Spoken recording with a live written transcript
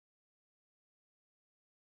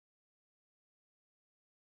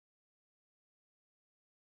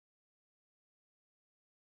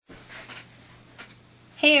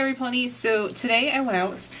Hey Everypony, so today I went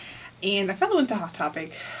out and I finally went to Hot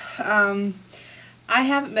Topic. I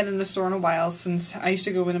haven't been in the store in a while since I used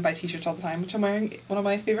to go in and buy t-shirts all the time, which I'm wearing one of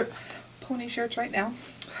my favorite pony shirts right now.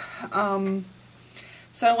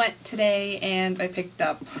 So I went today and I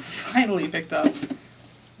finally picked up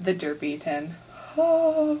the Derpy 10.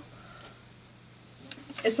 Oh,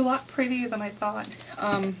 it's a lot prettier than I thought.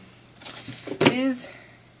 It is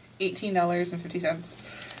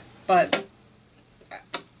 $18.50, but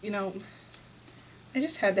you know, I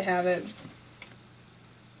just had to have it.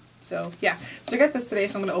 So yeah, so I got this today,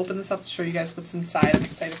 so I'm going to open this up to show you guys what's inside. I'm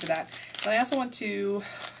excited for that. And I also went to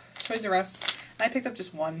Toys R Us, and I picked up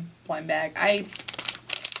just one blind bag.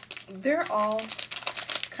 They're all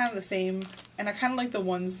kind of the same, and I kind of like the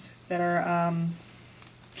ones that are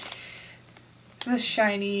the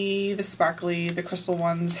shiny, the sparkly, the crystal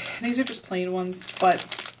ones. These are just plain ones, but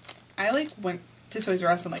I went to Toys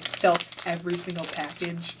R Us and felt every single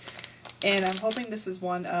package, and I'm hoping this is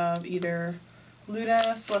one of either Luna,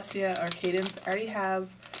 Celestia, or Cadence. I already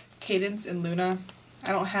have Cadence and Luna.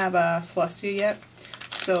 I don't have Celestia yet,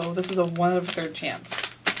 so this is a 1 out of 3rd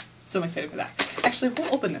chance. So I'm excited for that. Actually,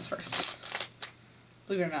 we'll open this first.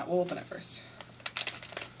 Believe it or not, we'll open it first.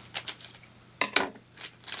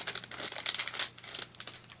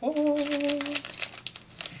 Oh.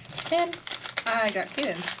 And I got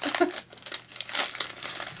Cadence.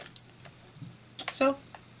 So,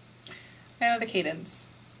 I know the Cadence,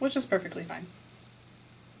 which is perfectly fine.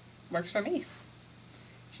 Works for me.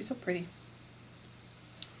 She's so pretty.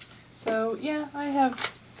 So, yeah,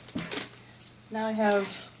 now I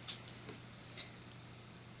have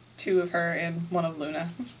 2 of her and 1 of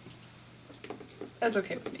Luna. That's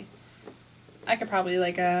okay with me. I could probably,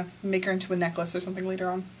 make her into a necklace or something later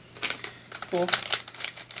on. Cool.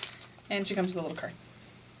 And she comes with a little card.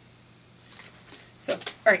 So,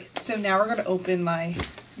 alright, so now we're going to open my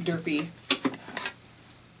Derpy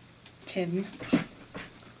tin.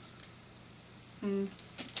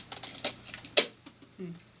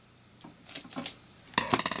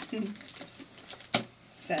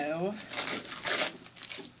 So,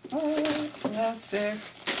 oh, plastic.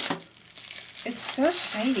 It's so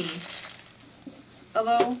shiny.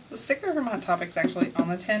 Although, the sticker from Hot Topic's actually on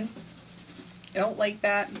the tin. I don't like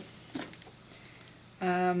that.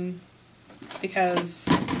 Because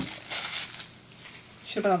it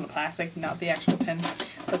should have been on the plastic, not the actual tin.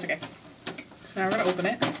 That's okay. So now we're going to open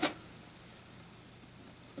it.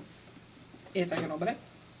 If I can open it.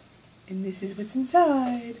 And this is what's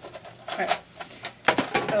inside. Alright.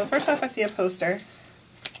 So first off I see a poster.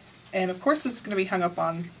 And of course this is going to be hung up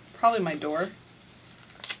on probably my door.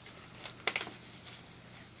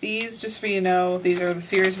 These, just so you know, these are the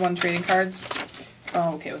Series 1 trading cards. Oh,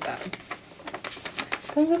 I'm okay with that.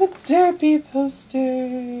 Comes with a Derpy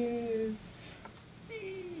poster.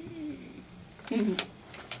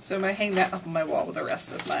 So I'm going to hang that up on my wall with the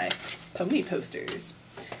rest of my pony posters.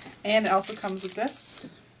 And it also comes with this.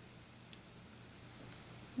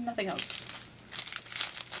 Nothing else.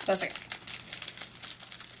 That's okay.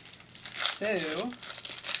 So,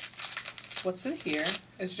 what's in here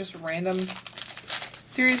is just random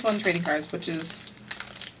Series 1 trading cards, which is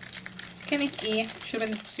kind of should have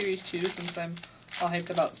been Series 2 since I'm all hyped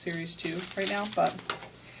about Series 2 right now, but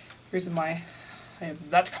here's I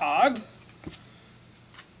have that card,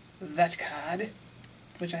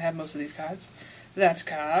 which I have most of these cards, that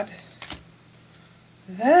card,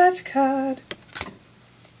 okay,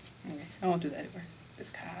 I won't do that anymore,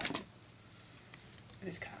 this card.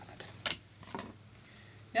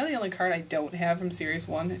 Now the only card I don't have from Series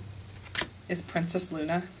 1 is Princess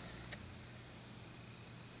Luna.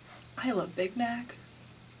 I love Big Mac.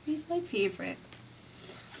 He's my favorite.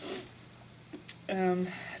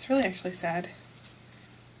 It's really actually sad.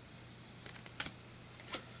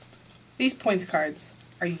 These points cards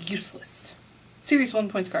are useless. Series 1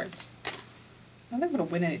 points cards. I don't think I'm going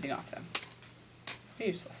to win anything off them. They're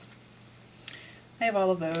useless. I have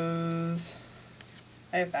all of those.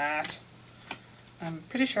 I have that. I'm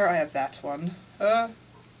pretty sure I have that one.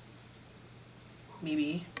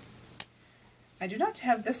 Maybe. I do not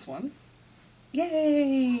have this one.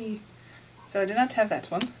 Yay! So I do not have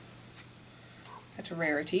that one. That's a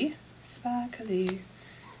rarity. Sparkly.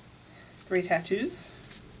 3 tattoos.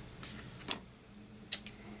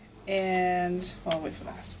 And, well, I'll wait for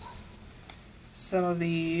last. Some of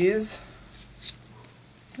these.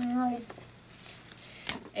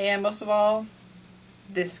 And most of all,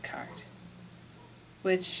 this card.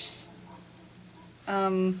 Which,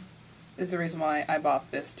 is the reason why I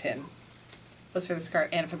bought this tin. Was for this card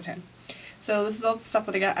and for the tin. So this is all the stuff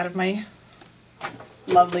that I got out of my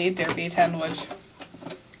lovely Derpy 10, which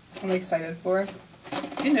I'm excited for.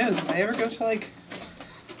 Who knows, if I ever go to like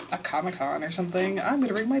a Comic-Con or something, I'm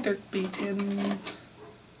gonna bring my Derpy tin.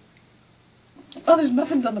 Oh, there's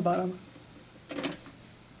muffins on the bottom.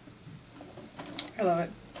 I love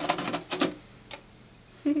it.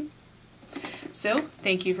 So,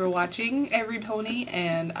 thank you for watching Everypony,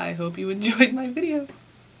 and I hope you enjoyed my video.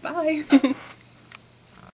 Bye!